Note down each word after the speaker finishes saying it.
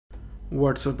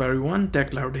What's up everyone,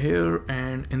 TechCloud here,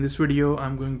 and in this video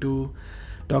I'm going to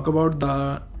talk about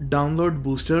the download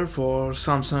booster for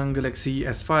Samsung Galaxy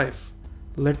S5.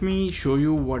 Let me show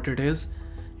you what it is.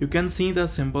 You can see the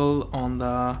symbol on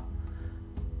the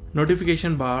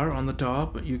notification bar on the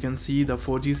top. You can see the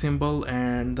 4G symbol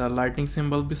and the lightning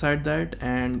symbol beside that,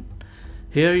 and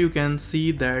here you can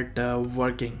see that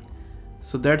working.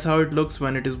 So that's how it looks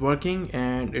when it is working,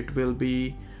 and it will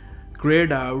be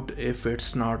grayed out if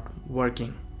it's not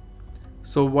working.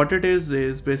 So what it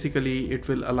is basically it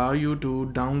will allow you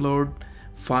to download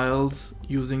files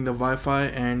using the Wi-Fi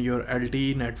and your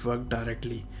LTE network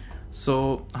directly.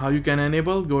 So how you can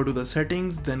enable, go to the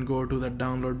settings, then go to the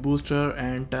download booster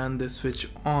and turn this switch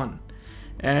on.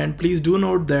 And please do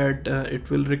note that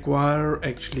it will require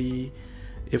actually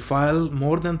a file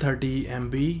more than 30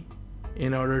 MB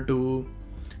in order to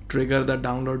trigger the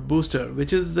download booster,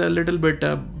 which is a little bit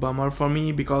a bummer for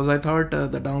me because I thought the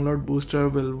download booster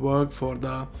will work for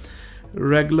the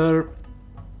regular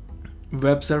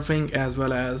web surfing as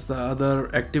well as the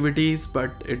other activities,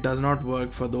 but it does not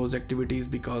work for those activities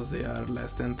because they are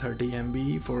less than 30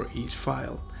 MB for each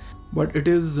file. But it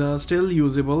is still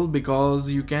usable because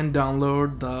you can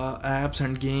download the apps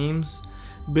and games,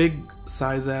 big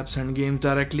size apps and games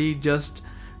directly. Just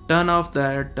turn off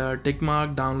that tick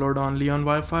mark, download only on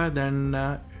Wi-Fi, then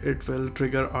it will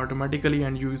trigger automatically,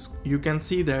 and you can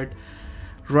see that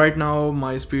right now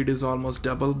my speed is almost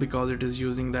double because it is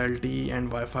using the LTE and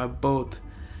Wi-Fi both.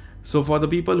 So for the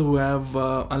people who have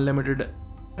unlimited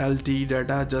LTE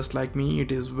data just like me,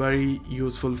 it is very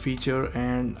useful feature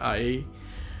and I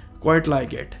quite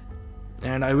like it,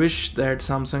 and I wish that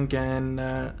Samsung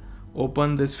can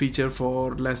open this feature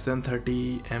for less than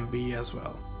 30 MB as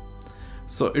well.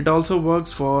 So it also works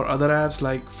for other apps,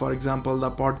 like for example the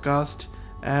podcast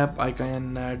app. I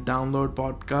can download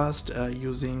podcast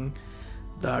using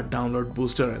the download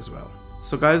booster as well.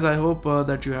 So guys, I hope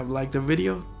that you have liked the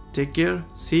video. Take care,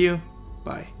 see you,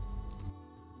 bye.